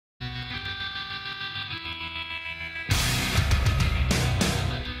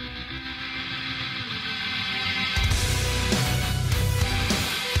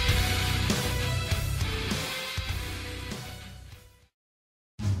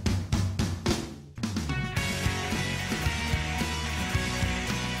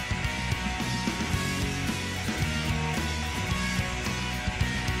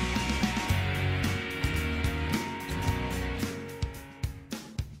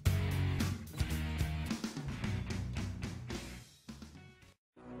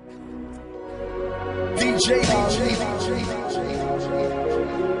Keep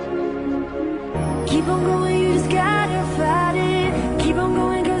on going, you just gotta fight it. Keep on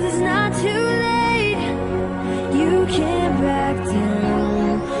going, cause it's not too late. You can't back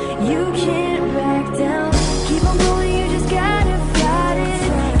down. You can't back down. Keep on going, you just gotta fight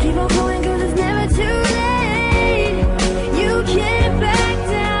it. Keep on going, cause it's never too late. You can't back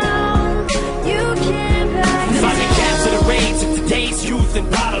down. You can't back down. If I can capture the rage of today's youth and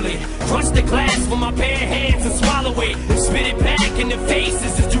bottle it, crush the glass with my bare hands and swallow it, and spit it back in their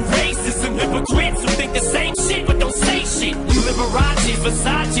faces and do racism. Hypocrites who think the same shit but don't say shit. You Liberace's,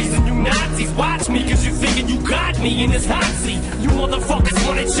 Versace's, and you Nazis. Watch me cause you thinking you got me in this hot seat. You motherfuckers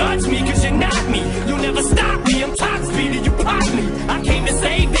wanna judge me cause you're not me. You'll never stop me, I'm top speed and you pop me. I came to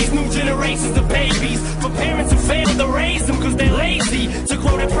save these new generations of babies from parents who failed to raise them cause they're lazy. To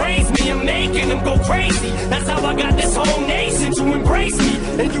quote and praise me, I'm making them go crazy. That's how I got this whole nation to embrace me.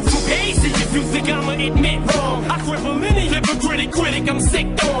 And you fugazi if you think I'ma admit wrong. I cripple any hypocritic critic I'm sick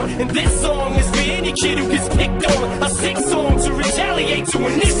on. And this song is for any kid who gets picked on. A sick song to retaliate to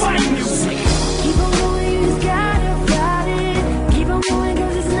in this fight music.